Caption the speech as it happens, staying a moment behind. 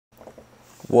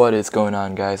What is going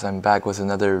on, guys? I'm back with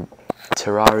another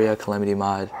Terraria Calamity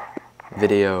mod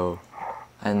video,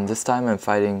 and this time I'm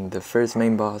fighting the first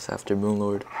main boss after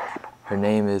Moonlord. Her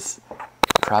name is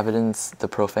Providence, the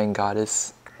Profaned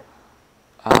goddess.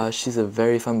 She's a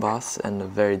very fun boss and a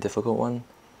very difficult one,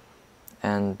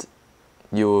 and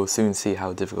you will soon see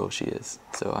how difficult she is,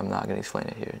 so I'm not going to explain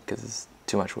it here because it's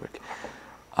too much work.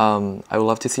 I would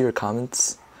love to see your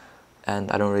comments,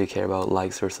 and I don't really care about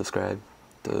likes or subscribe.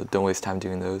 Don't waste time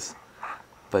doing those.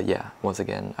 But yeah, once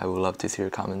again, I would love to see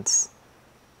your comments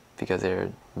because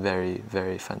they're very,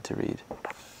 very fun to read.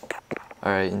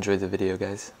 Alright, enjoy the video,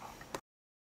 guys.